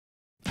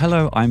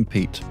Hello, I'm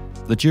Pete.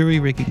 The jury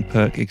rigging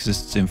perk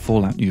exists in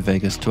Fallout New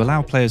Vegas to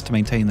allow players to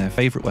maintain their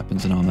favourite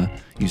weapons and armour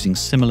using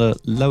similar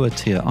lower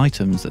tier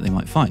items that they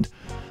might find.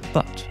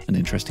 But an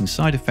interesting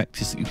side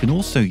effect is that you can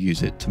also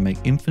use it to make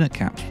infinite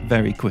caps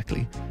very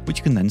quickly, which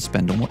you can then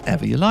spend on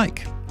whatever you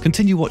like.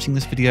 Continue watching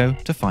this video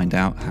to find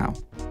out how.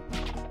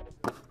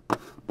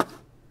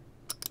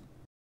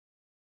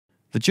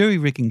 The jury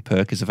rigging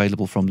perk is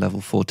available from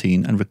level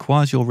 14 and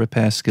requires your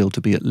repair skill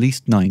to be at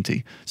least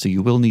 90, so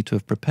you will need to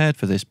have prepared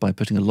for this by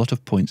putting a lot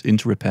of points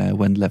into repair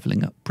when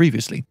leveling up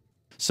previously.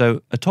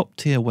 So a top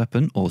tier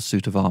weapon or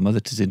suit of armour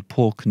that is in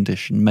poor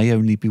condition may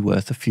only be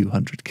worth a few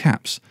hundred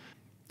caps,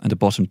 and a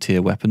bottom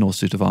tier weapon or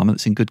suit of armour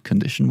that's in good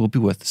condition will be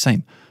worth the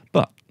same.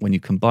 But when you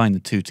combine the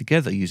two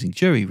together using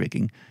jury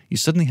rigging, you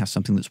suddenly have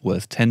something that's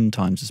worth 10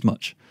 times as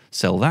much.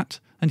 Sell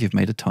that and you've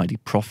made a tidy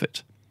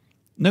profit.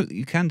 Note that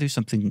you can do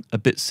something a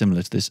bit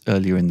similar to this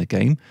earlier in the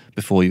game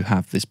before you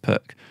have this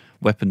perk.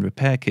 Weapon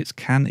repair kits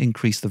can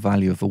increase the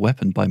value of a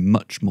weapon by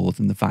much more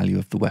than the value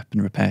of the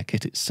weapon repair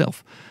kit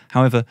itself.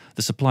 However,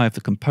 the supply of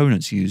the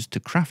components used to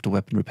craft a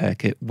weapon repair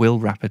kit will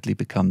rapidly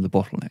become the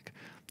bottleneck.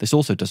 This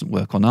also doesn't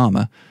work on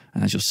armour,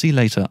 and as you'll see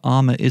later,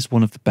 armour is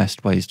one of the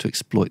best ways to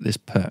exploit this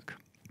perk.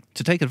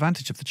 To take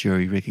advantage of the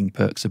jury rigging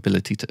perk's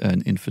ability to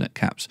earn infinite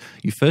caps,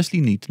 you firstly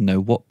need to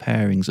know what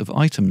pairings of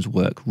items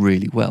work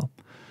really well.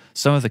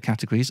 Some of the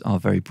categories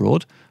are very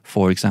broad.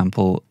 For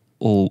example,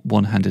 all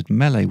one-handed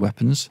melee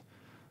weapons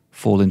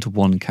fall into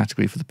one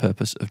category for the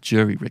purpose of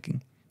jury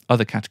rigging.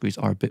 Other categories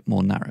are a bit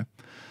more narrow.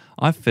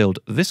 I've filled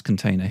this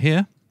container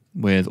here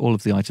with all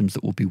of the items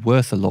that will be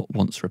worth a lot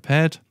once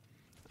repaired,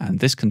 and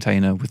this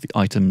container with the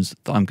items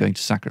that I'm going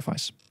to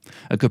sacrifice.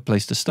 A good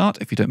place to start,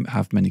 if you don't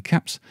have many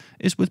caps,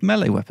 is with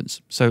melee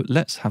weapons. So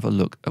let's have a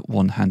look at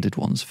one-handed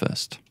ones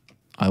first.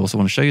 I also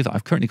want to show you that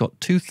I've currently got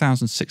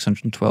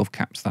 2,612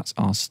 caps. That's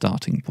our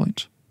starting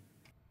point.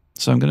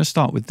 So I'm going to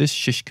start with this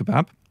shish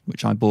kebab,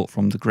 which I bought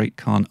from the Great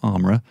Khan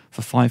Armourer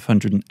for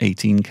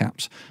 518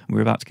 caps. And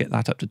we're about to get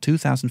that up to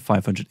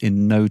 2,500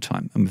 in no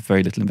time and with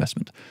very little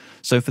investment.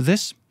 So for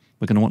this,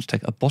 we're going to want to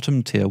take a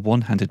bottom tier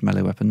one-handed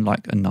melee weapon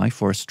like a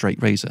knife or a straight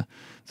razor.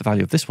 The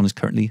value of this one is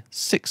currently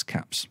 6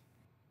 caps.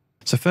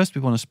 So first we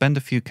want to spend a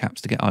few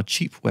caps to get our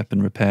cheap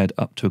weapon repaired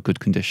up to a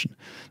good condition.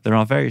 There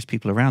are various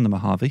people around the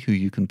Mojave who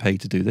you can pay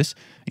to do this,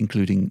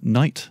 including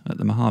Knight at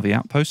the Mojave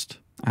Outpost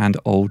and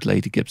Old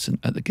Lady Gibson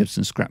at the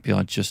Gibson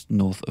Scrapyard just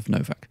north of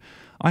Novak.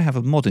 I have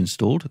a mod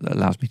installed that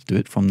allows me to do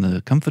it from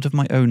the comfort of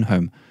my own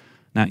home.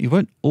 Now you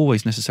won't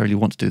always necessarily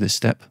want to do this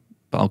step,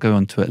 but I'll go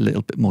into a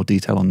little bit more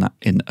detail on that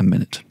in a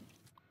minute.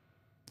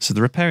 So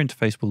the repair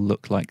interface will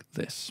look like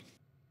this.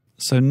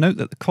 So note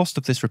that the cost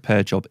of this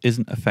repair job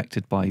isn't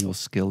affected by your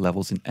skill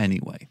levels in any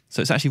way.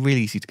 So it's actually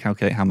really easy to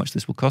calculate how much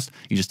this will cost.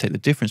 You just take the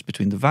difference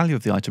between the value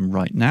of the item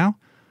right now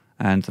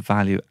and the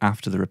value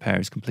after the repair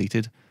is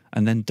completed,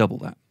 and then double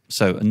that.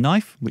 So a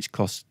knife, which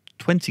costs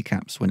 20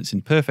 caps when it's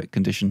in perfect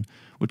condition,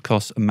 would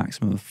cost a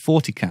maximum of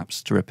 40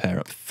 caps to repair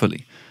up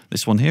fully.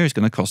 This one here is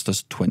going to cost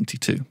us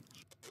 22.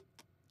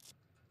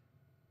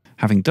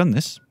 Having done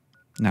this,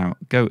 now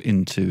go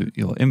into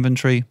your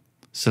inventory,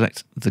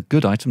 select the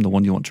good item, the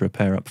one you want to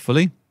repair up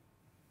fully,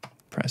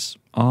 press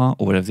R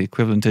or whatever the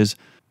equivalent is,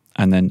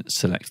 and then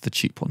select the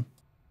cheap one.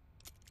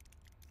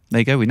 There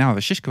you go, we now have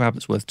a shish kebab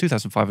that's worth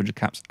 2,500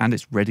 caps and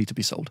it's ready to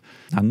be sold.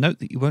 Now note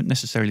that you won't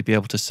necessarily be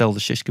able to sell the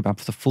shish kebab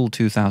for the full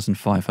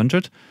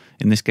 2,500.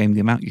 In this game,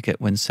 the amount you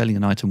get when selling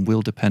an item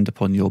will depend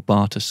upon your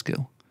barter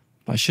skill.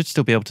 But I should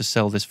still be able to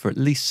sell this for at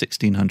least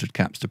 1,600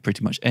 caps to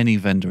pretty much any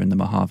vendor in the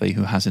Mojave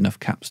who has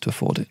enough caps to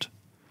afford it.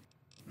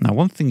 Now,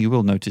 one thing you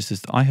will notice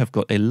is that I have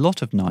got a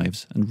lot of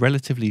knives and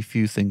relatively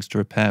few things to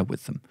repair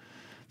with them.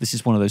 This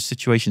is one of those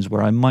situations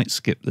where I might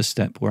skip the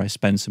step where I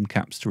spend some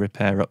caps to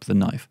repair up the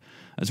knife.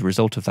 As a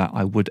result of that,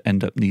 I would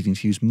end up needing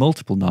to use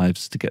multiple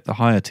knives to get the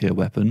higher tier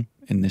weapon,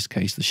 in this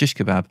case the shish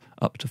kebab,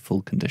 up to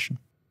full condition.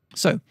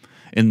 So,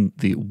 in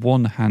the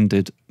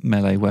one-handed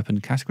melee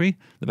weapon category,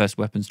 the best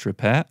weapons to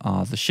repair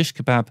are the shish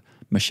kebab,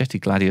 machete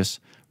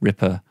gladius,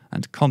 ripper,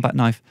 and combat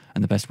knife,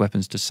 and the best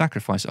weapons to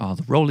sacrifice are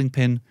the rolling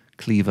pin,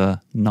 cleaver,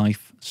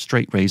 knife,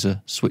 straight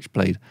razor,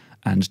 switchblade,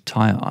 and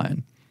tire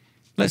iron.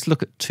 Let's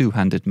look at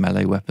two-handed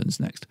melee weapons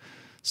next.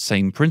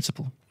 Same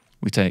principle.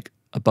 We take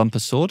a bumper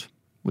sword,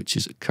 which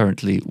is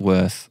currently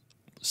worth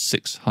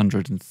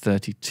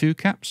 632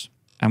 caps,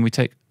 and we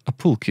take a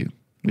pool cue.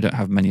 We don't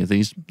have many of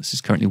these. This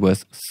is currently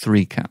worth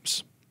 3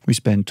 caps. We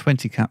spend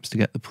 20 caps to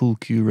get the pool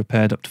cue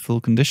repaired up to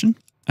full condition,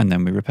 and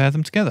then we repair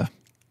them together.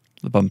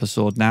 The bumper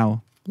sword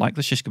now, like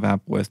the shish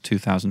kebab, worth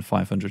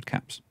 2,500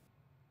 caps.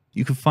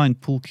 You can find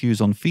pool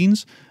cues on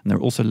Fiends, and there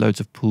are also loads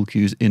of pool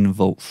cues in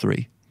Vault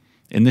 3.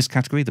 In this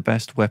category, the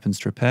best weapons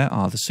to repair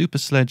are the super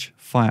sledge,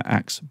 fire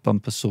axe,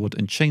 bumper sword,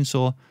 and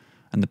chainsaw,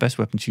 and the best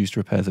weapon to use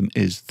to repair them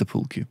is the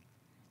pool cue.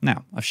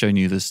 Now, I've shown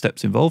you the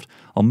steps involved.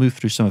 I'll move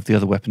through some of the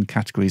other weapon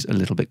categories a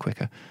little bit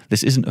quicker.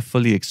 This isn't a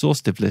fully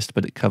exhaustive list,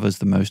 but it covers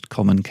the most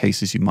common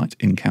cases you might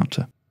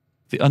encounter.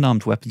 The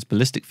unarmed weapons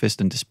Ballistic Fist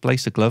and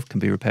Displacer Glove can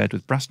be repaired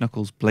with Brass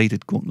Knuckles,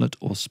 Bladed Gauntlet,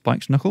 or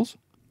Spiked Knuckles.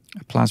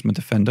 A Plasma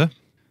Defender,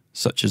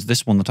 such as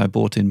this one that I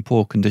bought in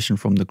poor condition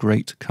from the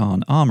Great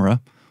Khan Armourer,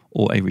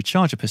 or a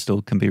recharger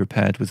pistol can be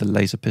repaired with a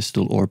laser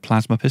pistol or a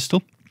plasma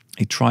pistol.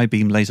 A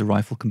tri-beam laser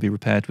rifle can be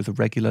repaired with a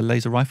regular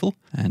laser rifle,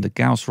 and a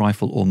Gauss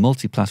rifle or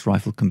multiplast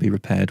rifle can be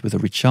repaired with a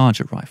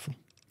recharger rifle.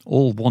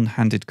 All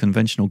one-handed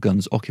conventional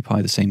guns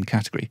occupy the same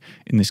category.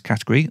 In this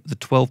category, the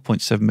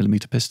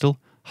 12.7mm pistol,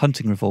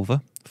 hunting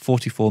revolver,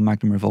 44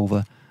 Magnum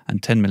revolver,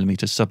 and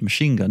 10mm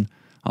submachine gun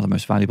are the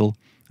most valuable,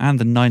 and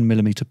the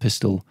 9mm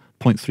pistol,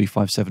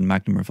 .357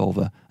 Magnum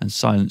revolver, and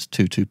silenced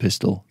 2.2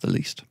 pistol the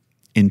least.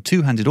 In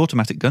two-handed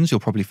automatic guns, you'll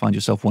probably find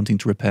yourself wanting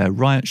to repair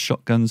riot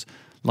shotguns,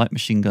 light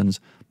machine guns,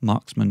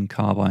 marksman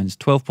carbines,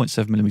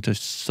 12.7mm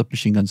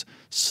submachine guns,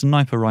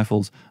 sniper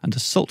rifles, and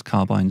assault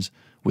carbines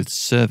with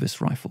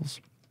service rifles.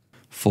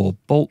 For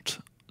bolt,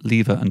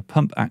 lever, and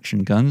pump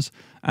action guns,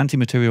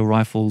 anti-material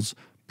rifles,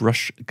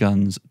 brush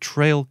guns,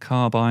 trail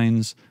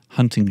carbines,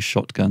 hunting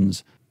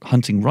shotguns,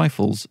 hunting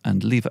rifles,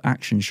 and lever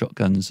action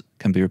shotguns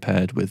can be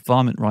repaired with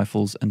varmint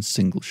rifles and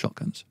single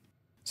shotguns.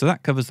 So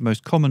that covers the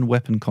most common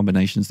weapon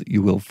combinations that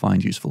you will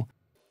find useful.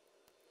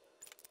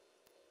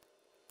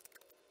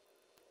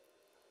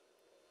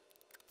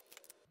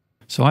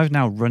 So I've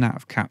now run out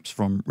of caps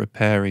from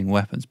repairing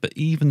weapons, but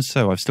even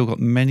so, I've still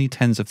got many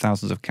tens of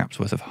thousands of caps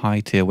worth of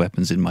high-tier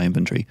weapons in my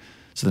inventory,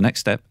 so the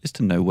next step is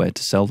to know where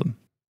to sell them.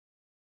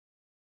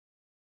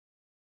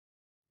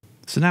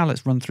 So now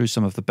let's run through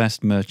some of the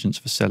best merchants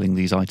for selling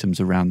these items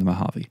around the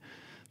Mojave.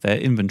 Their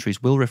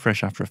inventories will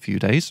refresh after a few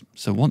days,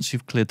 so once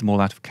you've cleared them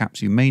all out of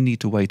caps, you may need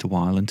to wait a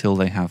while until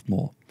they have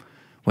more.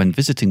 When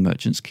visiting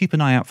merchants, keep an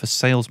eye out for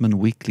Salesman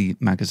Weekly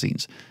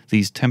magazines.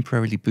 These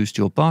temporarily boost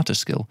your barter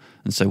skill,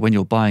 and so when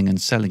you're buying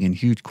and selling in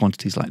huge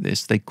quantities like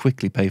this, they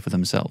quickly pay for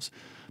themselves.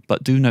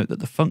 But do note that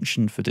the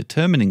function for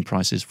determining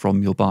prices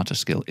from your barter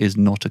skill is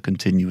not a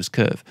continuous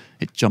curve.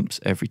 It jumps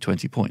every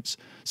 20 points.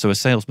 So a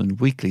Salesman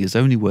Weekly is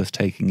only worth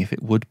taking if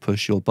it would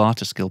push your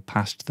barter skill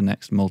past the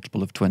next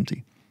multiple of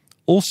 20.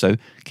 Also,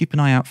 keep an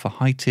eye out for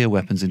high-tier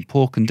weapons in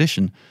poor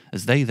condition,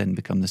 as they then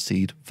become the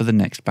seed for the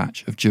next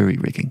batch of jury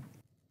rigging.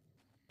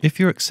 If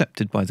you're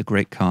accepted by the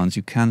Great Khans,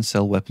 you can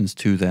sell weapons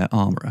to their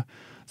armourer.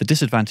 The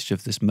disadvantage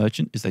of this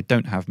merchant is they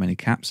don't have many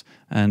caps,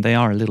 and they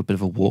are a little bit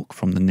of a walk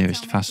from the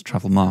nearest fast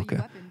travel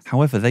marker.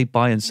 However, they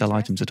buy and sell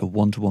items at a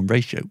 1-to-1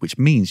 ratio, which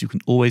means you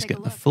can always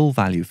get the full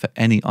value for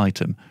any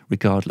item,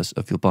 regardless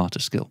of your barter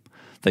skill.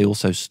 They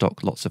also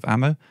stock lots of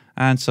ammo,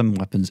 and some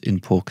weapons in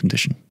poor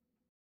condition.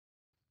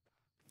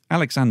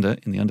 Alexander,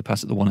 in the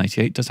underpass at the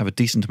 188, does have a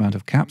decent amount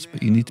of caps,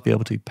 but you need to be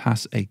able to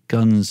pass a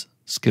guns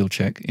skill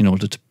check in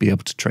order to be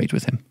able to trade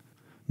with him.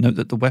 Note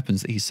that the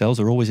weapons that he sells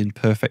are always in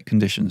perfect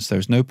condition, so there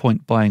is no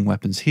point buying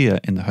weapons here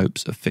in the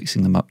hopes of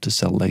fixing them up to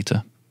sell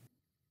later.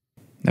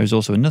 There is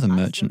also another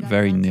merchant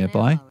very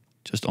nearby,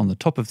 just on the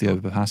top of the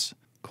overpass,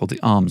 called the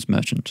Arms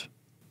Merchant.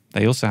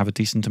 They also have a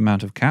decent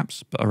amount of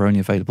caps, but are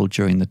only available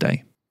during the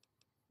day.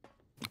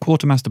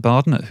 Quartermaster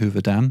Barden at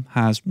Hoover Dam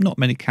has not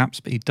many caps,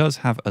 but he does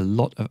have a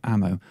lot of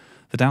ammo.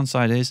 The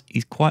downside is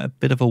he's quite a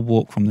bit of a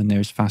walk from the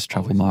nearest fast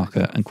travel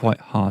marker and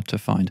quite hard to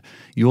find.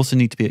 You also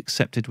need to be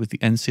accepted with the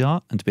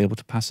NCR and to be able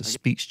to pass a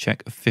speech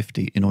check of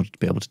 50 in order to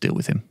be able to deal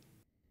with him.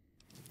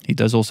 He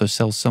does also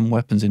sell some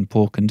weapons in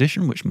poor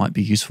condition, which might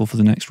be useful for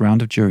the next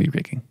round of jury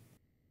rigging.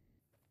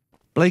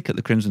 Blake at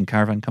the Crimson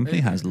Caravan Company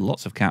has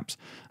lots of caps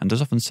and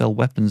does often sell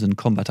weapons and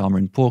combat armour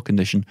in poor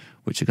condition,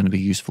 which are going to be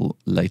useful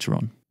later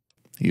on.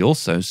 He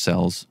also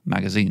sells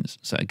magazines,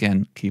 so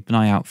again, keep an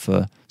eye out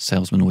for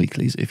Salesman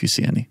Weeklies if you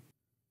see any.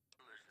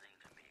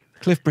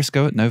 Cliff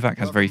Briscoe at Novak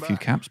has very few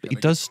caps, but he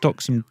does stock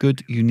some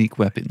good, unique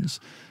weapons,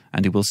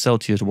 and he will sell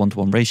to you at a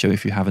 1-to-1 ratio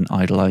if you have an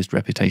idolised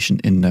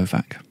reputation in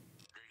Novak.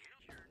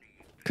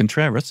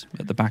 Contreras,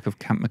 at the back of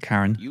Camp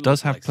McCarran,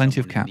 does have plenty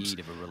of caps,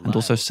 and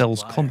also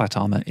sells combat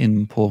armour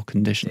in poor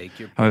condition.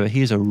 However,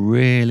 he is a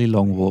really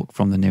long walk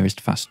from the nearest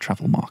fast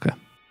travel marker.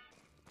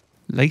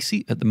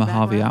 Lacey at the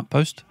Mojave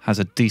Outpost has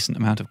a decent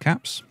amount of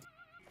caps.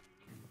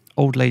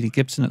 Old Lady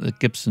Gibson at the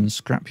Gibson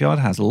Scrapyard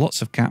has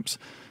lots of caps,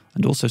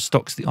 and also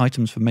stocks the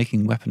items for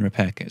making weapon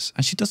repair kits,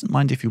 and she doesn't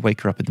mind if you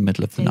wake her up in the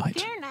middle of the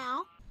night.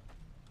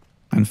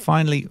 And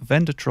finally,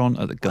 Vendertron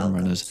at the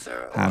Gunrunners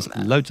has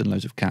loads and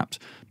loads of caps,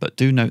 but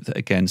do note that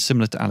again,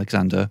 similar to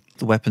Alexander,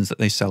 the weapons that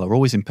they sell are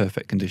always in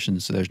perfect condition,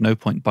 so there's no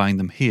point buying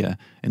them here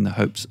in the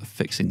hopes of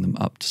fixing them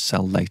up to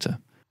sell later.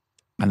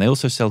 And they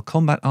also sell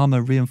combat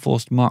armor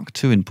reinforced Mark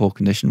II in poor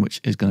condition, which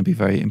is going to be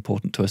very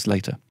important to us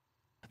later.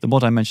 The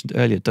mod I mentioned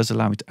earlier does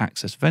allow me to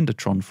access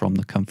Vendertron from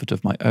the comfort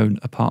of my own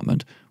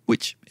apartment,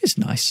 which is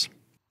nice.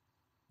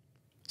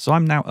 So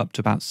I'm now up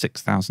to about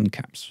 6,000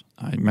 caps.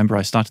 I remember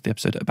I started the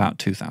episode at about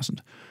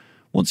 2,000.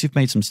 Once you've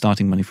made some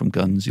starting money from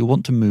guns, you'll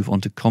want to move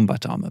on to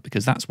combat armor,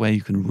 because that's where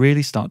you can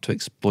really start to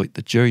exploit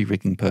the jury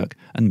rigging perk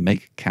and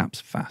make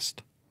caps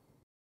fast.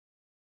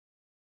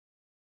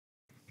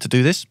 To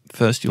do this,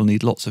 first you'll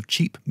need lots of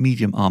cheap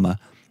medium armor,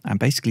 and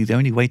basically the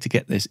only way to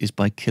get this is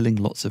by killing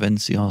lots of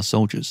NCR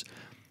soldiers.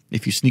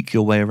 If you sneak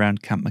your way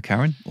around Camp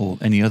McCarran, or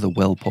any other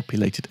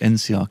well-populated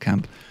NCR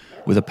camp,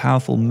 with a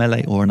powerful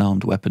melee or an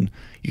armed weapon,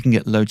 you can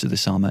get loads of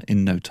this armor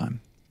in no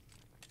time.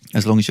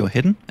 As long as you're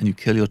hidden and you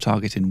kill your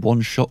target in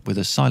one shot with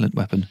a silent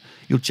weapon,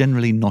 you'll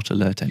generally not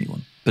alert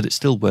anyone, but it's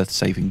still worth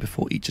saving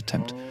before each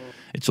attempt.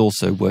 It's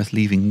also worth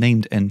leaving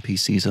named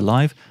NPCs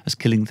alive, as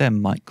killing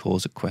them might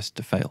cause a quest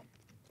to fail.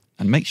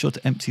 And make sure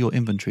to empty your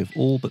inventory of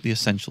all but the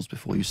essentials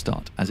before you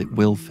start, as it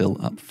will fill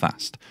up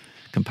fast.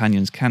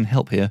 Companions can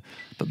help here,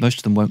 but most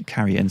of them won't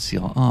carry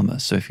NCR armor,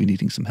 so if you're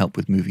needing some help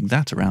with moving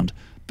that around,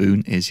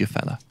 Boone is your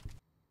fella.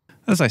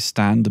 As I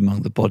stand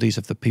among the bodies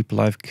of the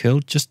people I've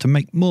killed just to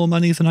make more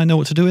money than I know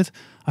what to do with,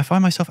 I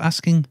find myself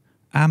asking,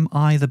 am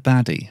I the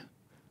baddie?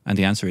 And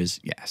the answer is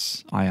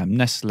yes, I am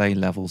Nestle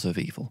levels of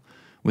evil,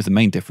 with the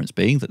main difference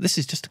being that this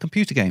is just a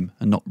computer game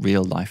and not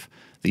real life.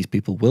 These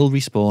people will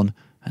respawn,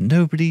 and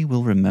nobody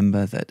will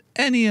remember that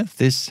any of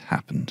this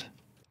happened.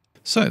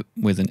 So,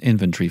 with an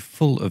inventory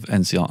full of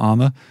NCR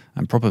armor,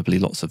 and probably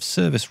lots of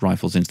service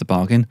rifles into the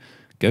bargain,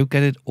 go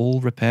get it all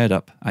repaired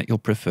up at your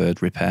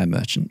preferred repair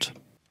merchant.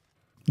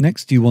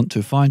 Next, you want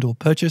to find or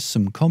purchase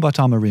some Combat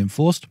Armor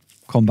Reinforced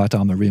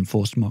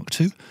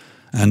Mark II,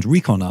 and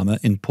Recon Armor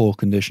in poor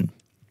condition.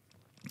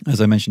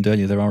 As I mentioned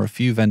earlier, there are a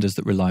few vendors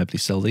that reliably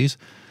sell these.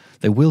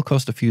 They will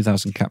cost a few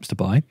thousand caps to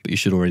buy, but you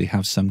should already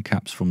have some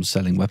caps from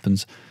selling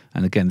weapons,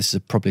 and again, this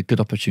is probably a good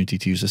opportunity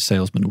to use a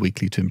salesman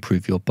weekly to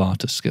improve your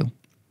barter skill.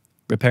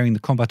 Repairing the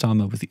combat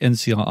armor with the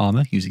NCR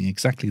armor using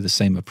exactly the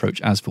same approach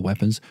as for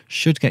weapons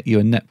should get you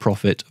a net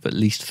profit of at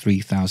least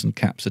 3,000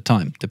 caps a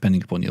time,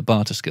 depending upon your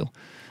barter skill.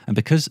 And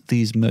because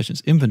these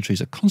merchants'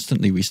 inventories are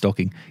constantly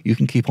restocking, you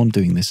can keep on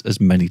doing this as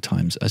many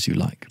times as you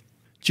like.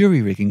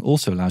 Jury rigging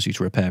also allows you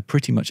to repair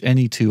pretty much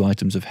any 2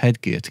 items of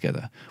headgear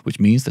together, which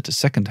means that a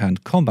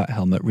second-hand combat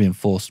helmet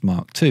reinforced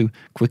Mark II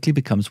quickly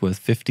becomes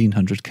worth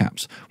 1,500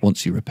 caps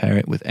once you repair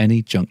it with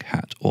any junk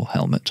hat or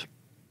helmet.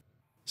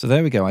 So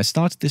there we go, I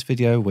started this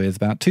video with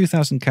about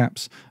 2,000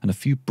 caps and a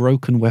few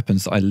broken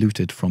weapons that I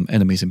looted from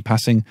enemies in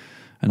passing,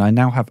 and I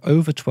now have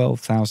over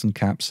 12,000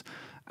 caps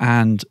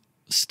and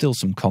still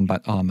some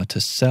combat armor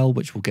to sell,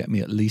 which will get me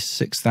at least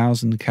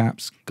 6,000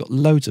 caps. Got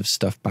loads of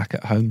stuff back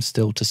at home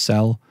still to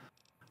sell.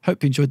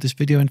 Hope you enjoyed this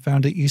video and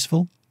found it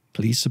useful.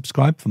 Please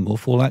subscribe for more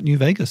Fallout New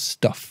Vegas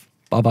stuff.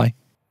 Bye bye.